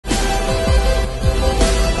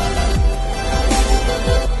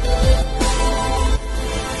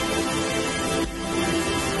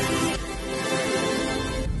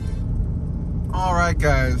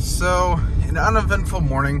an uneventful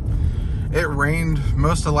morning. It rained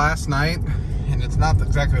most of last night, and it's not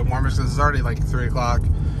exactly the warmest because it's already like 3 o'clock.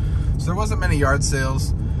 So there wasn't many yard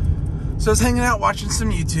sales. So I was hanging out watching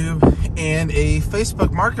some YouTube, and a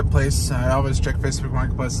Facebook Marketplace, I always check Facebook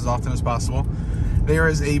Marketplace as often as possible. There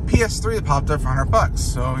is a PS3 that popped up for $100.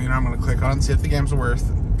 So, you know, I'm going to click on it and see if the games are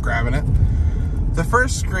worth grabbing it. The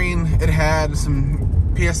first screen, it had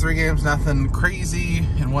some PS3 games, nothing crazy,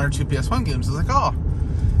 and 1 or 2 PS1 games. I was like, oh,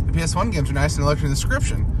 the PS1 games are nice, and I looked in the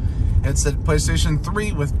description. It said PlayStation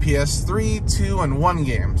 3 with PS3, 2, and 1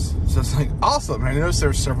 games. So it's like, awesome. And I noticed there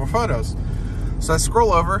were several photos. So I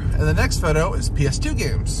scroll over, and the next photo is PS2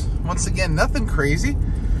 games. Once again, nothing crazy,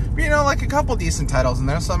 but, you know, like a couple decent titles in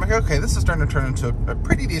there. So I'm like, okay, this is starting to turn into a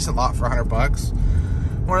pretty decent lot for $100.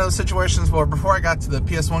 One of those situations where before I got to the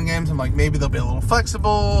PS1 games, I'm like, maybe they'll be a little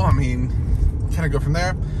flexible. I mean, kind of go from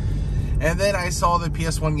there. And then I saw the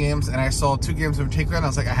PS1 games, and I saw 2 games in particular, and I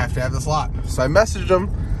was like, I have to have this lot. So I messaged them.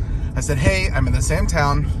 I said, hey, I'm in the same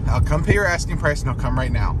town. I'll come pay your asking price, and I'll come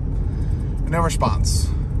right now. No response.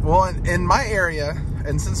 Well, in my area,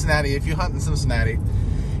 in Cincinnati, if you hunt in Cincinnati,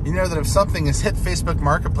 you know that if something has hit Facebook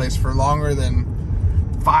Marketplace for longer than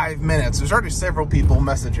 5 minutes, there's already several people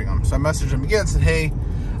messaging them. So I messaged them again and said, hey,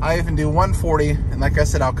 I even do 140, and like I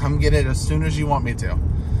said, I'll come get it as soon as you want me to.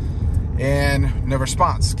 And no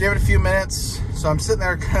response. Gave it a few minutes, so I'm sitting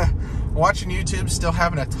there watching YouTube, still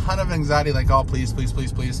having a ton of anxiety, like, oh, please, please,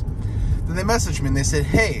 please, please. Then they messaged me and they said,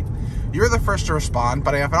 hey, you're the first to respond,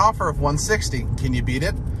 but I have an offer of 160. Can you beat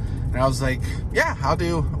it? And I was like, yeah, I'll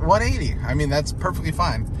do 180. I mean, that's perfectly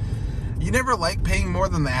fine. You never like paying more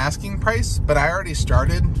than the asking price, but I already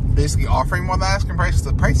started basically offering more than the asking price because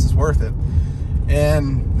the price is worth it.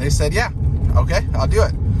 And they said, yeah, okay, I'll do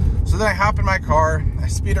it. So then I hop in my car, I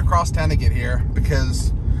speed across town to get here,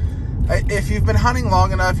 because if you've been hunting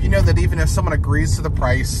long enough, you know that even if someone agrees to the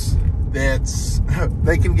price,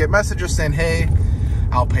 they can get messages saying, hey,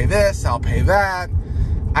 I'll pay this, I'll pay that.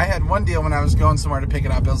 I had one deal when I was going somewhere to pick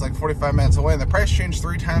it up. It was like 45 minutes away, and the price changed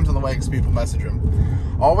 3 times on the way because people message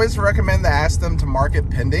them. Always recommend to ask them to mark it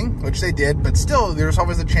pending, which they did, but still, there's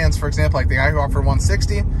always a chance, for example, like the guy who offered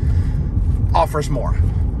 160 offers more.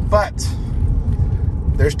 But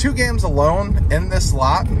there's 2 games alone in this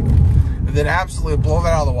lot that absolutely blow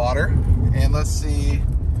that out of the water. And let's see,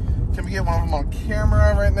 can we get one of them on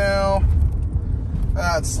camera right now?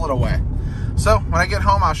 It's slid away. So when I get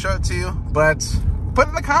home, I'll show it to you, but put it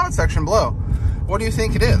in the comment section below. What do you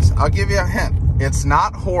think it is? I'll give you a hint. It's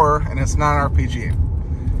not horror, and it's not an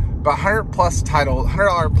RPG. But $100 plus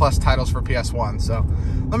titles for PS1. So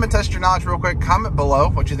let me test your knowledge real quick. Comment below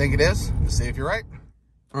what you think it is to see if you're right.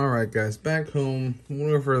 All right, guys, back home.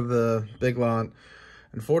 Went over the big lot.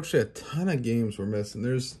 Unfortunately, a ton of games were missing.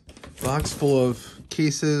 There's a box full of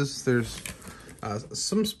cases. There's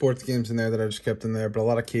some sports games in there that I just kept in there, but a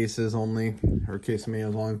lot of cases only, or case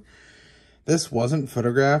manuals only. This wasn't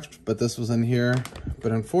photographed, but this was in here.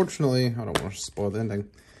 But unfortunately, I don't want to spoil the ending.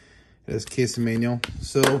 It is case and manual.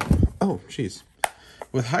 So, oh, jeez.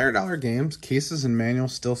 With higher dollar games, cases and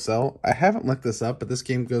manuals still sell. I haven't looked this up, but this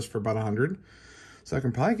game goes for about 100. So I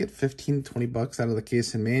can probably get 15 to 20 bucks out of the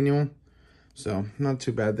case and manual. So not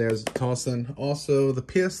too bad there as a toss in. Also, the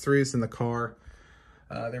PS3 is in the car.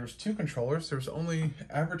 There was 2 controllers. There was only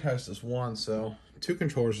advertised as 1, so 2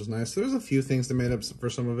 controllers was nice. There was a few things that made up for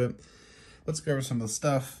some of it. Let's go over some of the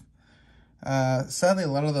stuff. Sadly, a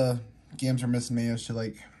lot of the games are missing menus to,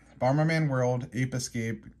 like Bomberman World, Ape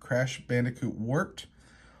Escape, Crash Bandicoot Warped,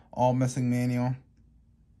 all missing manual.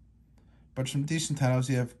 But some decent titles.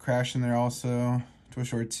 You have Crash in there also, Toy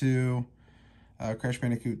Story 2, Crash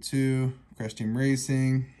Bandicoot 2, Crash Team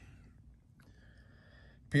Racing.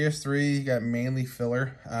 PS3, you got mainly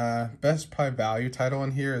filler. Best probably value title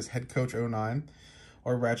in here is Head Coach 09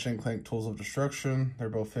 or Ratchet & Clank Tools of Destruction. They're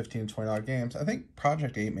both $15 and $20 games. I think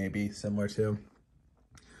Project 8 may be similar too.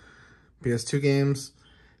 PS2 games.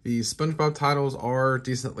 The SpongeBob titles are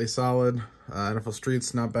decently solid. NFL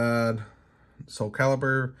Street's not bad. Soul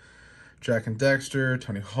Calibur, Jack and Dexter,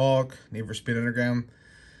 Tony Hawk, Need for Speed Underground.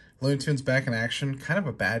 Looney Tunes Back in Action, kind of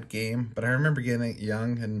a bad game, but I remember getting it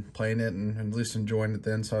young and playing it and at least enjoying it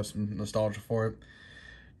then, so I have some nostalgia for it.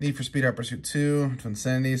 Need for Speed Hot Pursuit 2,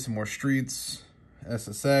 Twinsanity, some more Streets,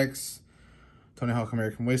 SSX, Tony Hawk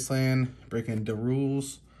American Wasteland, Breaking the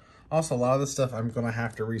Rules. Also, a lot of this stuff I'm going to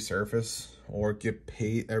have to resurface or get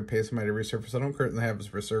paid or pay somebody to resurface. I don't currently have a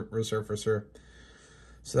resurfacer,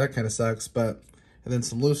 so that kind of sucks. But and then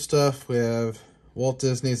some loose stuff. We have Walt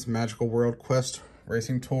Disney's Magical World Quest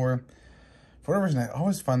Racing Tour. For whatever reason, I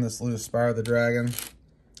always find this loose. Spyro the Dragon.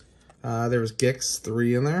 There was Gex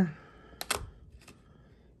 3 in there.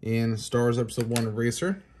 And Star Wars Episode 1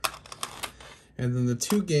 Racer. And then the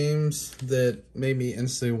two games that made me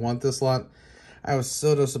instantly want this lot, I was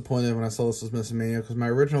so disappointed when I saw this was missing manual, because my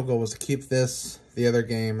original goal was to keep this, the other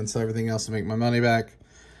game, and sell everything else to make my money back.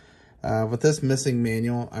 With this missing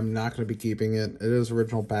manual, I'm not going to be keeping it. It is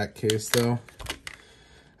original back case, though.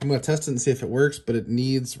 I'm going to test it and see if it works, but it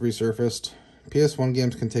needs resurfaced. PS1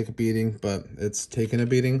 games can take a beating, but it's taken a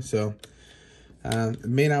beating, so it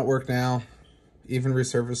may not work now. Even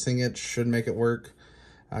resurfacing it should make it work,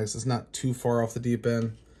 because it's not too far off the deep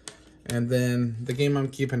end. And then the game I'm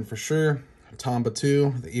keeping for sure, Tomba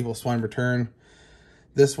 2, The Evil Swine Return.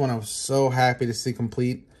 This one I was so happy to see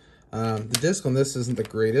complete. The disc on this isn't the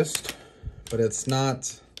greatest, but it's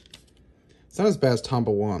not as bad as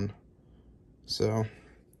Tomba 1. So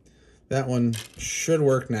that one should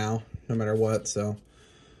work now, no matter what. So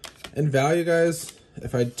in value, guys,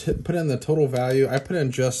 if I put in the total value, I put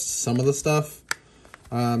in just some of the stuff.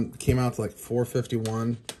 Came out to like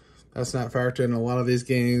 $451. That's not factored in a lot of these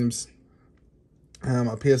games. A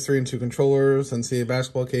PS3 and 2 controllers, and see a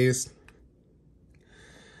basketball case.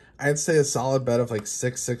 I'd say a solid bet of like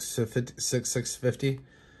 $650.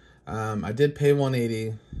 I did pay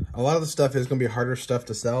 $180. A lot of the stuff is going to be harder stuff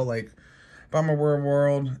to sell, like Bomber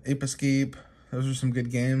World, Ape Escape. Those are some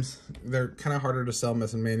good games. They're kind of harder to sell,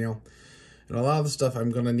 missing manual. And a lot of the stuff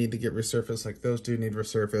I'm going to need to get resurfaced, like those do need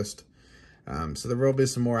resurfaced. So there will be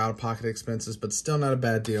some more out-of-pocket expenses, but still not a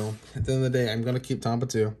bad deal. At the end of the day, I'm going to keep Tomba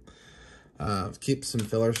 2. Keep some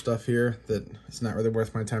filler stuff here that it's not really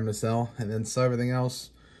worth my time to sell, and then sell everything else,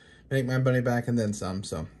 make my money back, and then some.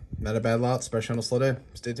 So not a bad lot, especially on a slow day.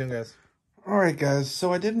 Stay tuned, guys. All right, guys.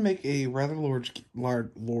 So I did make a rather large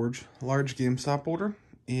GameStop order,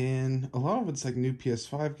 and a lot of it's like new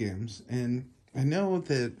PS5 games. And I know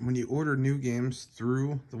that when you order new games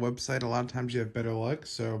through the website, a lot of times you have better luck.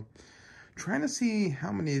 So trying to see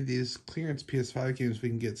how many of these clearance PS5 games we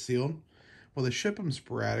can get sealed. Well, they ship them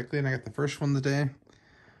sporadically, and I got the first one today,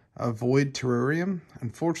 Void Terrarium.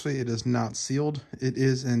 Unfortunately, it is not sealed. It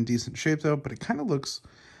is in decent shape, though, but it kind of looks, I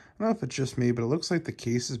don't know if it's just me, but it looks like the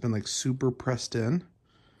case has been, like, super pressed in.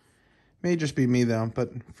 May just be me, though,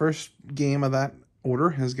 but first game of that order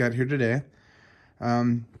has got here today.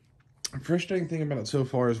 Frustrating thing about it so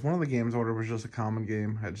far is one of the games ordered was just a common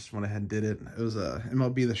game. I just went ahead and did it. It was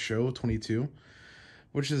MLB The Show 22.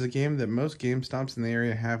 Which is a game that most GameStops in the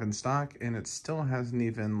area have in stock, and it still hasn't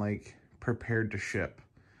even, like, prepared to ship.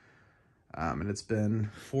 And it's been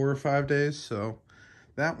 4 or 5 days, so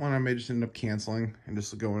that one I may just end up canceling and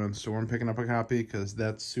just going in the store and picking up a copy, because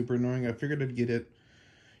that's super annoying. I figured I'd get it,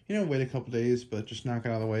 you know, wait a couple days, but just knock it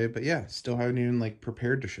out of the way. But yeah, still haven't even, like,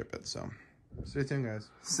 prepared to ship it, so stay tuned, guys.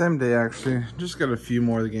 Same day, actually. Just got a few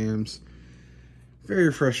more of the games.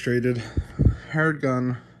 Very frustrated. Hired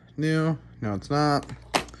Gun, new. No, it's not.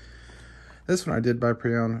 This one I did buy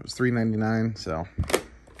pre-owned. It was $3.99, so.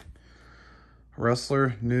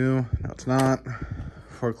 Wrestler, new. No, it's not.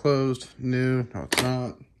 Foreclosed, new. No, it's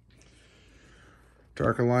not.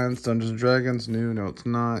 Dark Alliance, Dungeons & Dragons, new. No, it's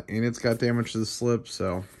not. And it's got damage to the slip,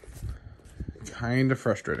 so kind of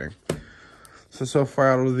frustrating. So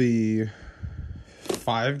far out of the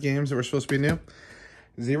 5 games that were supposed to be new,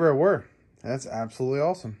 0 were. That's absolutely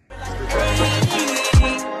awesome.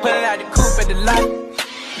 Pulling out the coupe at the light.